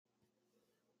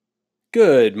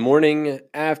Good morning,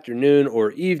 afternoon,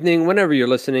 or evening. Whenever you're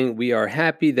listening, we are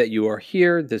happy that you are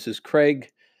here. This is Craig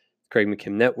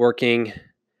McKim Networking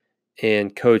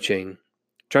and Coaching.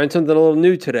 Trying something a little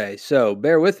new today, so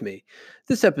bear with me.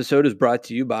 This episode is brought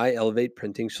to you by Elevate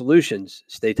Printing Solutions.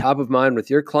 Stay top of mind with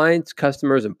your clients,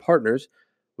 customers, and partners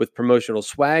with promotional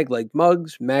swag like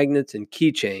mugs, magnets, and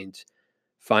keychains.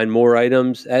 Find more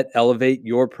items at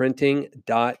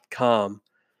elevateyourprinting.com.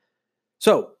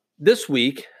 So, this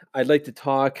week, I'd like to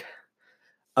talk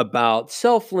about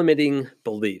self-limiting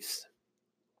beliefs.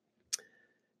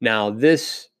 Now,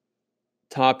 this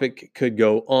topic could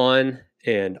go on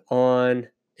and on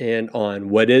and on.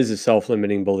 What is a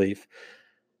self-limiting belief?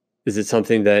 Is it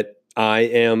something that I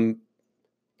am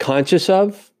conscious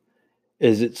of?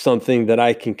 Is it something that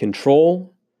I can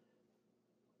control?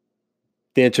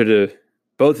 The answer to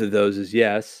both of those is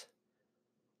yes.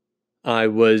 I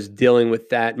was dealing with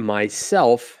that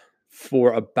myself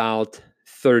for about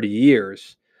 30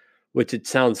 years, which it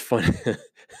sounds funny.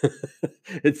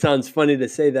 It sounds funny to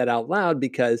say that out loud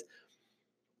because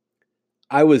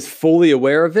I was fully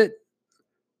aware of it.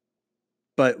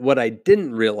 But what I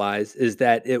didn't realize is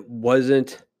that it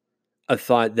wasn't a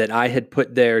thought that I had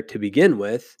put there to begin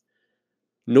with,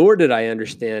 nor did I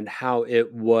understand how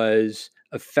it was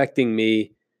affecting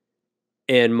me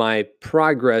and my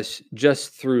progress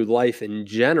just through life in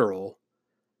general,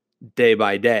 day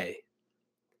by day.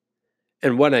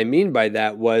 And what I mean by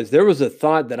that was there was a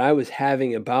thought that I was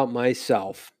having about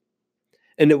myself.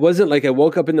 And it wasn't like I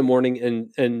woke up in the morning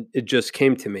and it just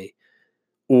came to me,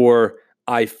 or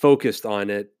I focused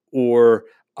on it, or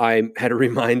I had a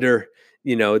reminder,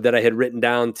 that I had written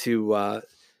down to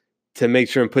make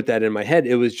sure and put that in my head.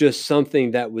 It was just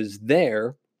something that was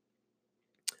there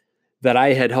that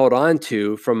I had held on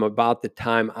to from about the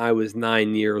time I was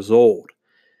 9 years old.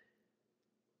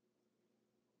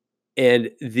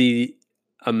 And the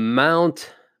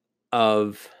amount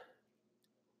of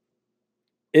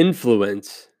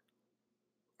influence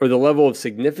or the level of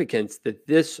significance that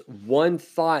this one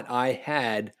thought I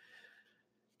had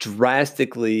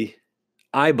drastically,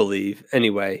 I believe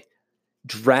anyway,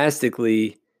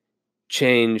 drastically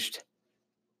changed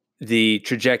the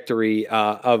trajectory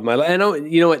of my life.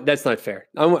 And you know what? That's not fair.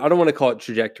 I don't want to call it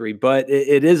trajectory, but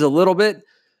it is a little bit.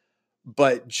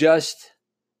 But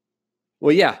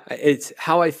it's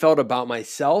how I felt about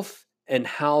myself and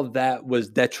how that was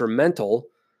detrimental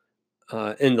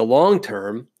in the long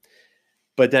term,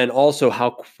 but then also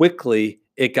how quickly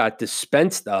it got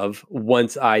dispensed of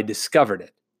once I discovered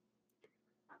it.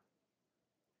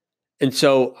 And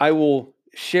so I will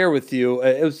share with you,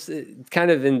 it was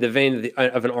kind of in the vein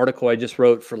of an article I just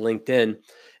wrote for LinkedIn,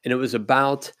 and it was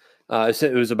about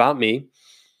me.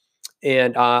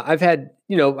 And I've had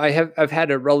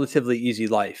a relatively easy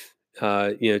life,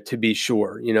 to be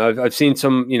sure. I've seen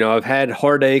some, I've had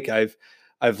heartache. I've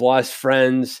lost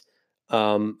friends.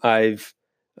 I've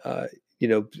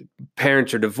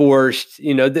parents are divorced.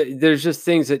 There's just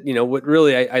things that, what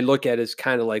really I look at as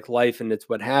kind of like life, and it's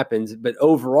what happens. But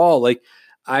overall, like,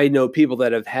 I know people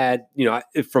that have had,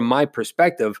 from my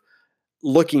perspective,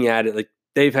 looking at it, like,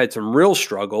 they've had some real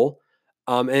struggle.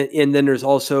 And then there's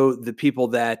also the people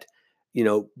that,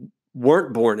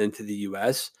 weren't born into the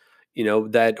US,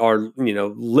 that are,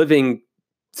 living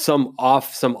some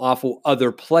awful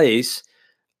other place,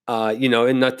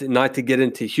 and not to get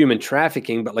into human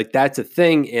trafficking, but like, that's a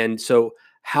thing. And so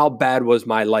how bad was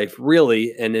my life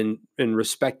really? And in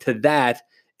respect to that,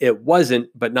 it wasn't.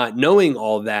 But not knowing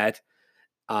all that,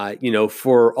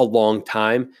 for a long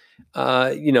time,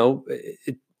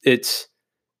 it's,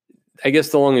 I guess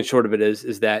the long and short of it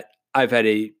is that I've had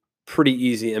a pretty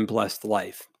easy and blessed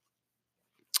life.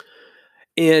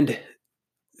 And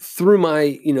through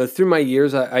my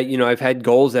years, I've had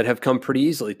goals that have come pretty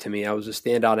easily to me. I was a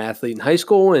standout athlete in high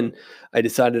school, and I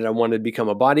decided I wanted to become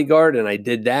a bodyguard, and I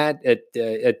did that at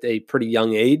a pretty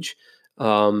young age.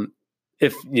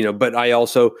 But I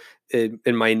also,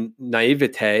 in my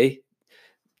naivete,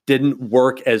 didn't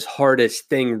work as hard as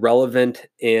staying relevant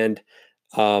and,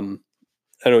 I don't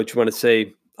know what you want to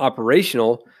say,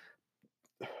 operational,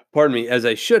 pardon me, as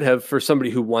I should have for somebody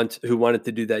who wanted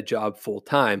to do that job full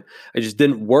time. I just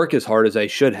didn't work as hard as I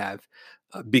should have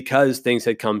because things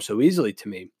had come so easily to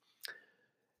me.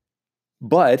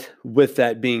 But with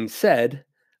that being said,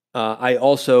 I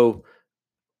also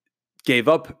gave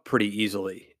up pretty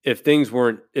easily. If things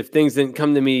didn't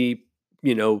come to me,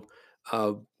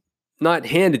 not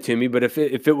handed to me, but if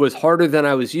it was harder than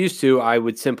I was used to, I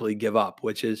would simply give up,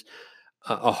 which is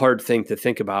a hard thing to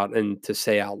think about and to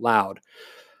say out loud.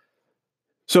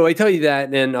 So I tell you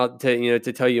that, and I'll tell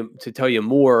to tell you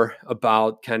more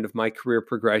about kind of my career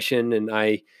progression. And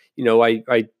I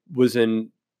was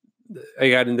in I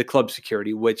got into club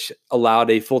security, which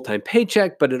allowed a full time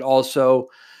paycheck, but it also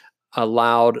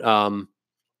allowed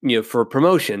for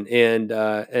promotion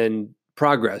and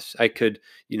progress. I could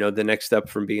the next step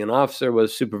from being an officer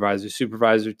was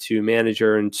supervisor to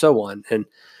manager, and so on. And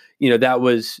that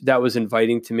was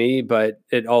inviting to me, but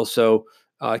it also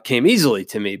came easily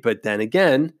to me. But then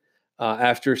again,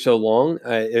 after so long,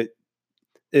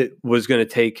 it was going to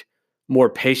take more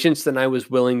patience than I was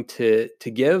willing to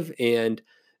give, and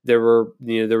there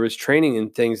was training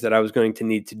and things that I was going to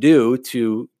need to do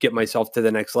to get myself to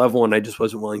the next level, and I just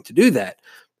wasn't willing to do that.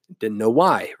 Didn't know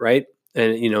why, right?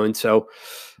 And so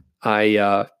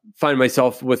I find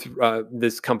myself with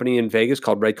this company in Vegas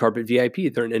called Red Carpet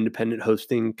VIP. They're an independent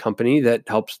hosting company that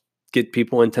helps get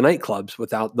people into nightclubs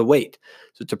without the wait.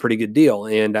 So it's a pretty good deal.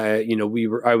 And I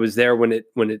was there when it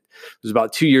was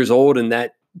about 2 years old, and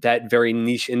that very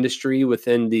niche industry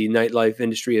within the nightlife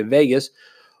industry of Vegas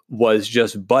was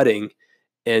just budding.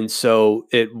 And so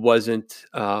it wasn't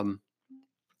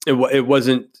it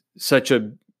wasn't such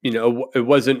a it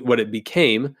wasn't what it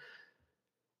became,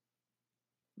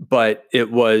 but it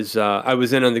was I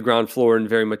was in on the ground floor and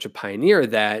very much a pioneer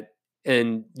of that.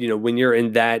 And when you're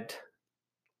in that,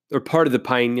 or part of the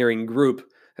pioneering group,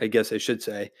 I guess I should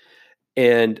say.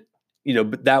 And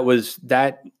but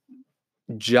that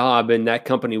job and that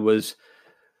company was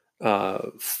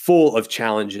full of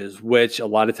challenges, which a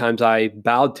lot of times I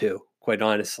bowed to, quite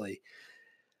honestly.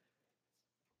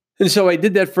 And so I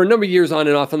did that for a number of years on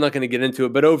and off. I'm not going to get into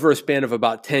it, but over a span of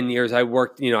about 10 years, I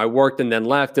worked and then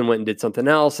left and went and did something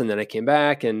else. And then I came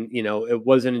back, and, it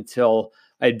wasn't until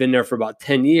I'd been there for about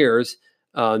 10 years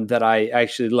that I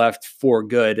actually left for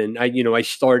good. And I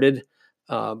started,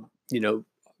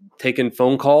 taking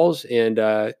phone calls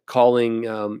and calling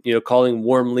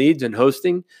warm leads and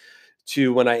hosting.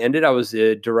 To when I ended, I was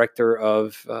the director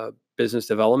of business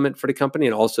development for the company,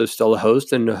 and also still a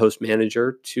host and a host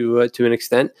manager to an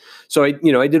extent. So I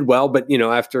did well, but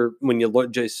after when you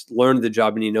just learn the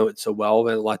job and it so well,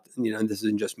 and a lot, and this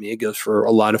isn't just me; it goes for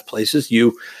a lot of places.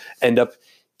 You end up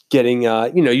getting,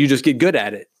 you just get good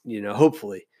at it,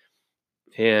 hopefully,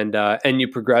 and you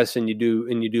progress and you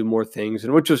do more things,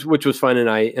 and which was fun, and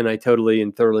I totally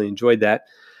and thoroughly enjoyed that.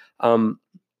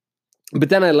 But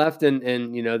then I left, and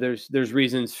there's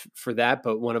reasons for that,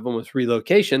 but one of them was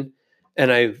relocation,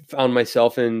 and I found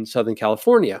myself in Southern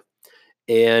California.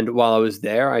 And while I was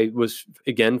there, I was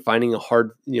again finding a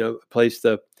hard place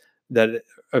that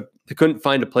I couldn't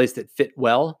find a place that fit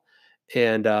well,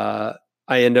 and I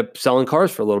ended up selling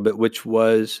cars for a little bit, which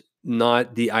was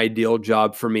not the ideal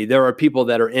job for me. There are people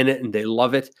that are in it and they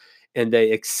love it and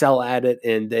they excel at it,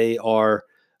 and they are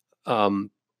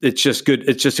um, it's just good.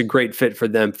 It's just a great fit for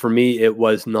them. For me, it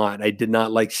was not. I did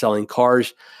not like selling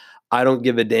cars. I don't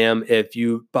give a damn if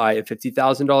you buy a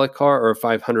 $50,000 car or a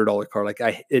 $500 car.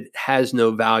 It has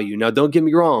no value. Now, don't get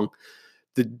me wrong.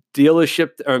 The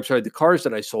the cars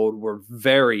that I sold were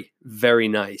very, very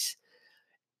nice,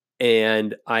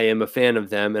 and I am a fan of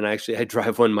them. And actually, I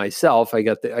drive one myself. I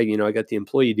got the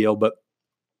employee deal, but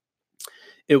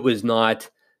it was not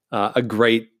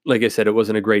like I said, it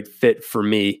wasn't a great fit for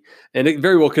me. And it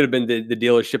very well could have been the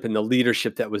dealership and the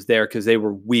leadership that was there, because they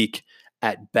were weak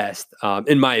at best,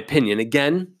 in my opinion.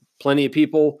 Again, plenty of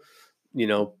people,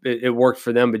 it worked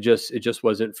for them, but it just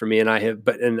wasn't for me. And I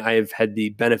have had the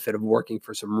benefit of working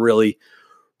for some really,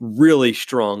 really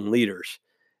strong leaders,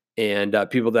 and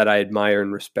people that I admire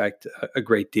and respect a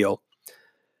great deal.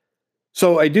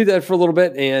 So I do that for a little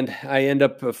bit, and I end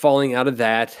up falling out of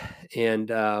that.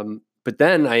 And but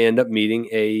then I end up meeting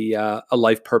a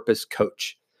life purpose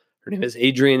coach. Her name is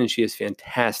Adrienne, and she is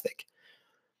fantastic.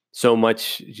 So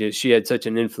much she had such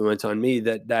an influence on me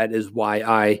that is why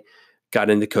I got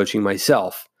into coaching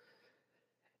myself.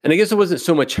 And I guess it wasn't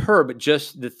so much her, but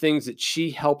just the things that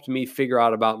she helped me figure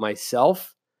out about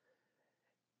myself.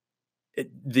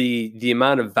 The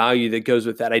amount of value that goes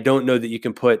with that, I don't know that you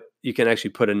can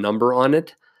actually put a number on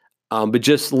it. But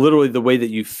just literally the way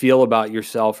that you feel about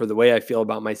yourself, or the way I feel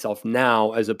about myself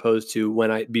now, as opposed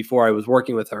to before I was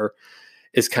working with her,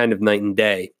 is kind of night and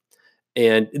day.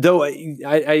 And though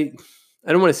I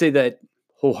don't want to say that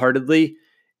wholeheartedly,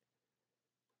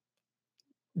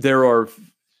 there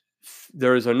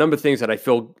is a number of things that I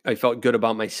felt good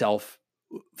about myself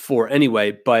for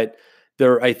anyway, but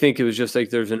I think it was just like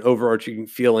there's an overarching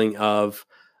feeling of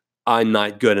I'm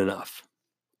not good enough.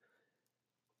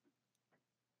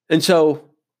 And so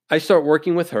I start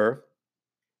working with her,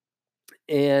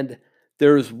 and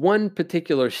there was one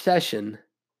particular session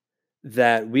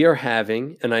that we are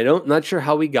having, and not sure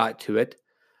how we got to it,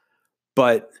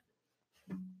 but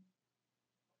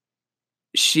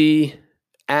she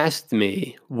asked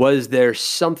me, was there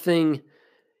something,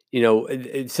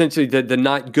 essentially the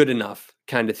not good enough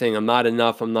kind of thing. I'm not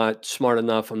enough. I'm not smart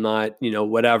enough. I'm not,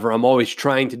 whatever. I'm always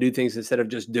trying to do things instead of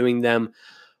just doing them.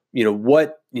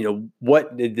 What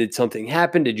did something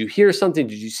happen? Did you hear something?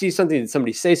 Did you see something? Did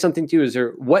somebody say something to you? Is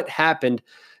there, what happened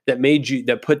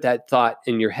that put that thought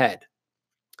in your head?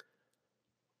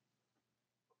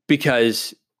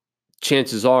 Because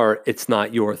chances are it's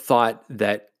not your thought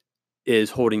that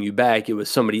is holding you back. It was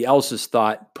somebody else's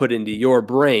thought put into your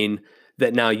brain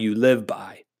that now you live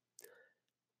by.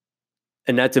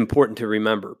 And that's important to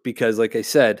remember because, like I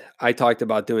said, I talked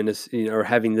about doing this, or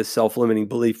having this self-limiting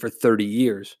belief for 30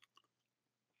 years.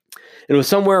 And it was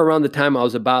somewhere around the time I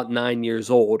was about 9 years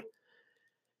old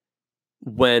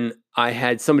when I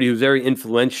had somebody who was very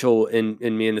influential in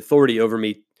me and authority over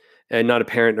me, and not a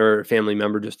parent or a family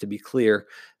member, just to be clear,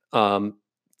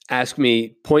 ask me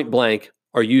point blank,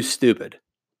 "Are you stupid?"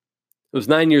 I was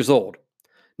 9 years old.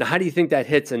 Now, how do you think that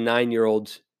hits a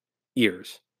 9-year-old's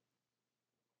ears?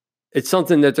 It's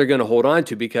something that they're going to hold on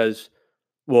to because,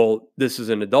 well, this is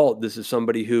an adult. This is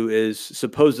somebody who is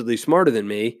supposedly smarter than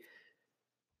me,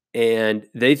 and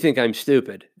they think I'm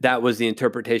stupid. That was the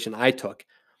interpretation I took.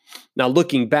 Now,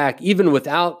 looking back, even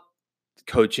without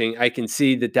coaching, I can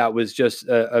see that was just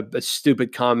a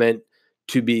stupid comment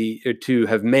to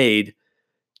have made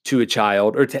to a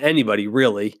child or to anybody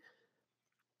really,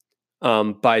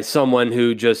 by someone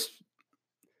who just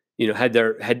had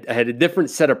a different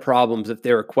set of problems if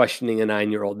they were questioning a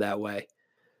 9-year-old that way.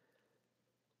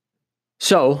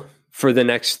 So for the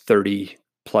next 30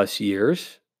 plus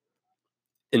years,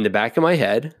 in the back of my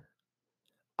head,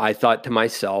 I thought to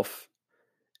myself,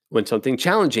 when something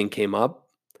challenging came up,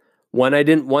 one, I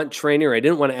didn't want training or I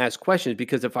didn't want to ask questions,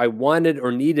 because if I wanted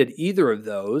or needed either of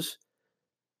those,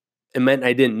 it meant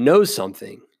I didn't know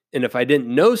something. And if I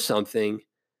didn't know something,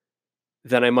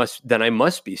 then I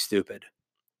must be stupid.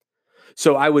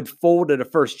 So I would fold at a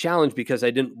first challenge because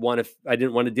I didn't want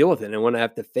to deal with it. I want to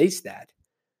have to face that.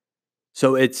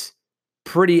 So it's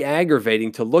pretty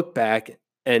aggravating to look back,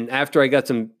 and after I got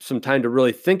some time to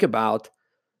really think about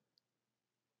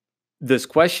this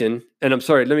question, and I'm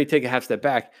sorry, let me take a half step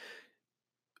back.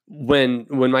 When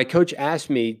my coach asked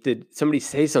me, "Did somebody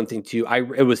say something to you?"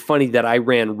 It was funny that I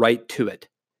ran right to it.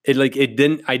 I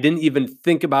didn't even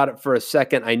think about it for a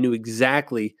second. I knew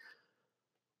exactly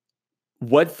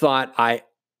what thought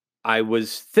I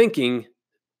was thinking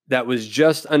that was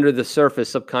just under the surface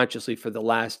subconsciously for the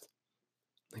last,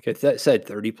 like I said,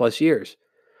 30 plus years.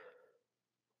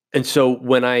 And so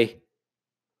when and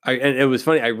it was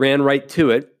funny, I ran right to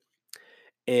it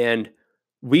and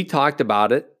we talked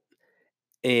about it.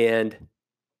 And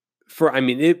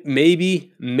it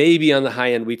maybe on the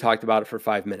high end, we talked about it for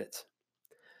 5 minutes.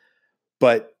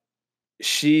 But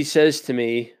she says to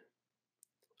me,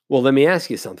 "Well, let me ask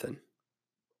you something.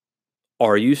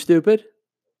 Are you stupid?"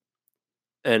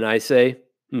 And I say,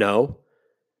 "No."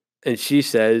 And she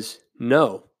says,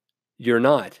 "No, you're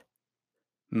not.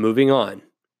 Moving on."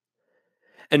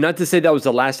 And not to say that was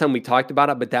the last time we talked about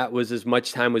it, but that was as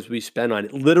much time as we spent on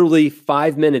it. Literally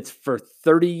 5 minutes for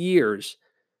 30 years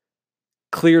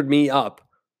cleared me up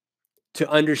to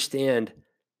understand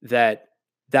that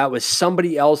was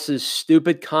somebody else's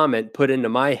stupid comment put into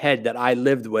my head that I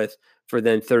lived with for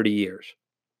then 30 years.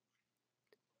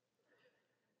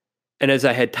 And as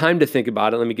I had time to think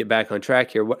about it, let me get back on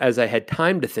track here. As I had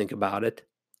time to think about it,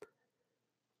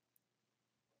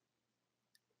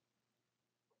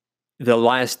 the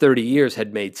last 30 years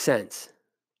had made sense.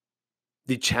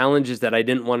 The challenges that I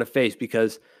didn't want to face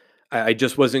because I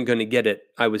just wasn't going to get it.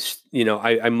 I was,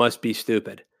 I must be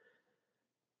stupid.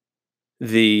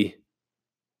 The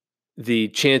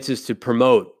chances to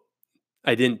promote,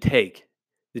 I didn't take.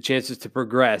 The chances to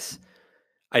progress,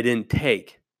 I didn't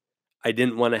take. I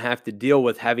didn't want to have to deal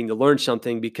with having to learn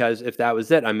something, because if that was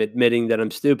it, I'm admitting that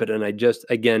I'm stupid, and I just,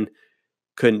 again,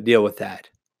 couldn't deal with that.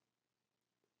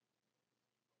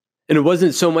 And it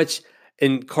wasn't so much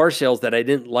in car sales that I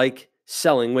didn't like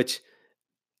selling, which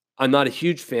I'm not a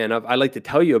huge fan of. I like to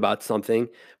tell you about something,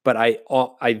 but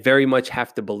I very much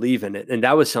have to believe in it. And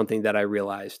that was something that I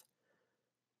realized.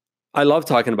 I love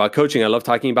talking about coaching. I love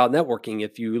talking about networking.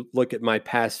 If you look at my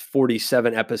past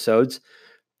 47 episodes,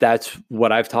 that's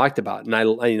what I've talked about. And I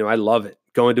love it.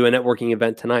 Going to a networking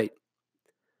event tonight.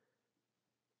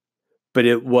 But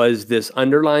it was this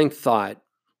underlying thought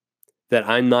that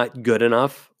I'm not good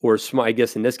enough, or smart. I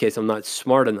guess in this case, I'm not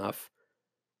smart enough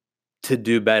to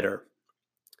do better.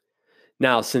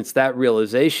 Now, since that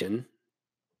realization,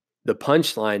 The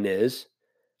punchline is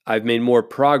I've made more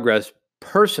progress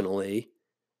personally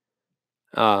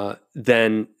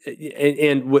than,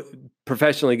 and what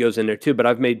professionally goes in there too, but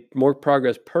I've made more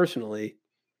progress personally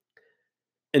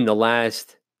in the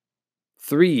last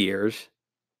 3 years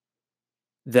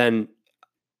than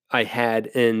I had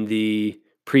in the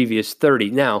previous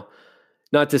 30. Now,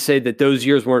 not to say that those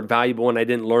years weren't valuable and I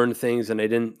didn't learn things and I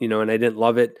didn't, and I didn't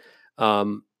love it.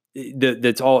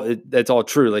 That's all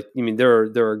true. Like, I mean,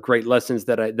 there are great lessons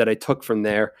that I took from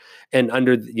there. And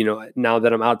under, now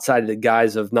that I'm outside of the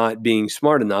guise of not being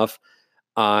smart enough,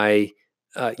 I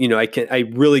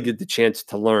really get the chance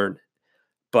to learn.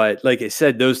 But like I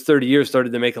said, those 30 years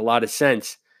started to make a lot of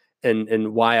sense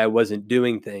and why I wasn't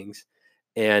doing things.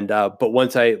 And, but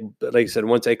once I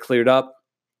cleared up,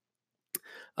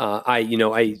 I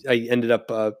ended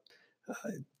up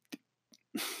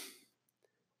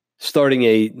starting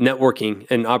a networking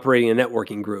and operating a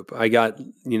networking group. I got,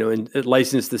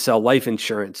 licensed to sell life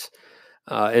insurance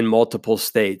in multiple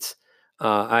states.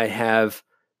 I have,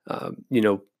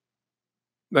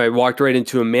 I walked right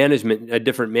into a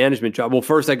different management job. Well,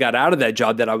 first I got out of that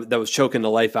job that was choking the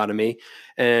life out of me.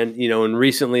 And, and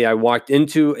recently I walked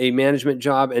into a management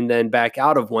job and then back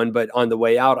out of one. But on the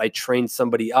way out, I trained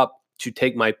somebody up to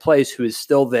take my place who is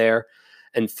still there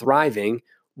and thriving,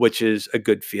 which is a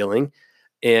good feeling.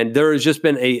 And there has just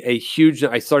been a huge,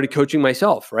 I started coaching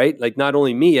myself, right? Like not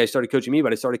only me, I started coaching me,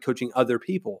 but I started coaching other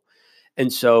people.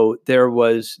 And so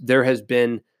there has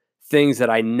been things that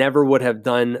I never would have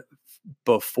done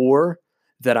before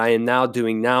that I am now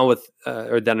doing now with,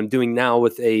 or that I'm doing now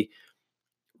with a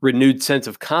renewed sense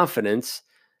of confidence,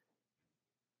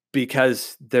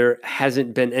 because there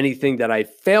hasn't been anything that I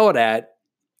failed at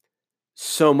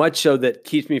so much so that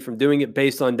keeps me from doing it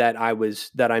based on that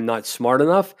I'm not smart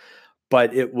enough,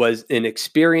 but it was an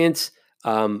experience,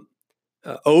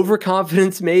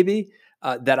 overconfidence maybe,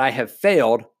 that I have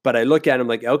failed, but I look at them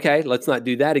like, okay, let's not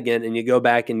do that again. And you go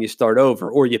back and you start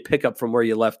over, or you pick up from where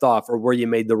you left off, or where you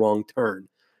made the wrong turn,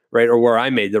 right? Or where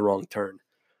I made the wrong turn.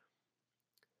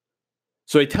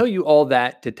 So I tell you all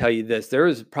that to tell you this: there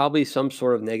is probably some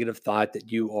sort of negative thought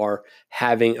that you are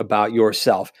having about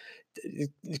yourself.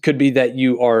 It could be that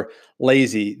you are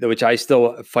lazy, which I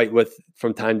still fight with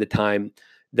from time to time.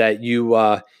 That that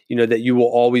you will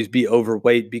always be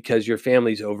overweight because your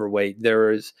family's overweight.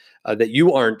 There is that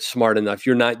you aren't smart enough.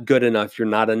 You're not good enough. You're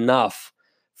not enough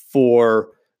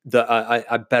for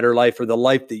a better life, or the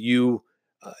life that you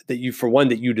for one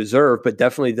that you deserve, but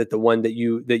definitely that the one that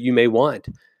you may want.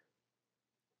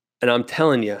 And I'm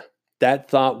telling you, that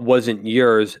thought wasn't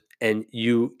yours, and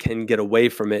you can get away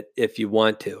from it if you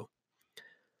want to.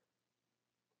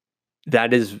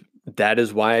 That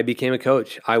is why I became a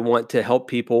coach. I want to help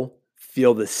people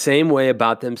feel the same way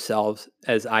about themselves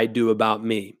as I do about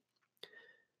me.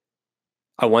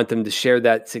 I want them to share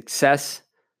that success.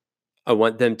 I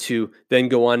want them to then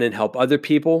go on and help other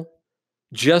people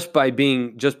just by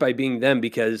being them,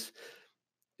 because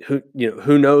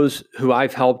who knows who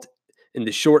I've helped in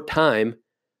the short time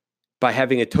by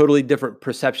having a totally different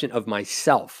perception of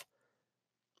myself.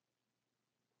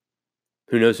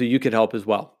 Who knows who you could help as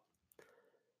well.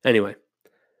 Anyway,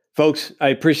 folks, I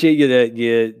appreciate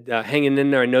you hanging in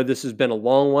there. I know this has been a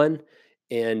long one,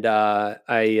 and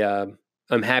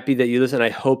I'm happy that you listen. I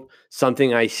hope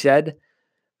something I said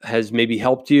has maybe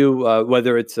helped you,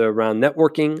 whether it's around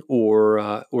networking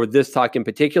or this talk in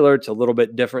particular. It's a little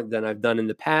bit different than I've done in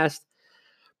the past,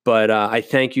 but I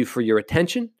thank you for your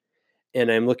attention,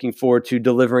 and I'm looking forward to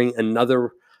delivering another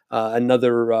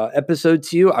episode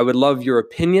to you. I would love your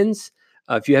opinions.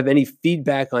 If you have any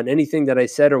feedback on anything that I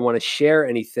said, or want to share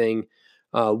anything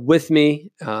with me,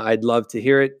 I'd love to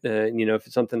hear it. If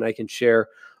it's something I can share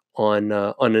on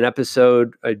an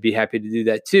episode, I'd be happy to do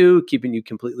that too, keeping you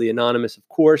completely anonymous, of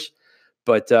course.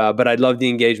 But I'd love the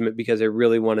engagement, because I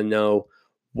really want to know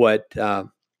what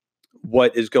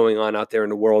is going on out there in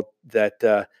the world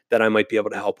that I might be able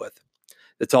to help with.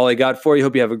 That's all I got for you.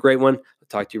 Hope you have a great one. I'll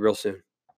talk to you real soon.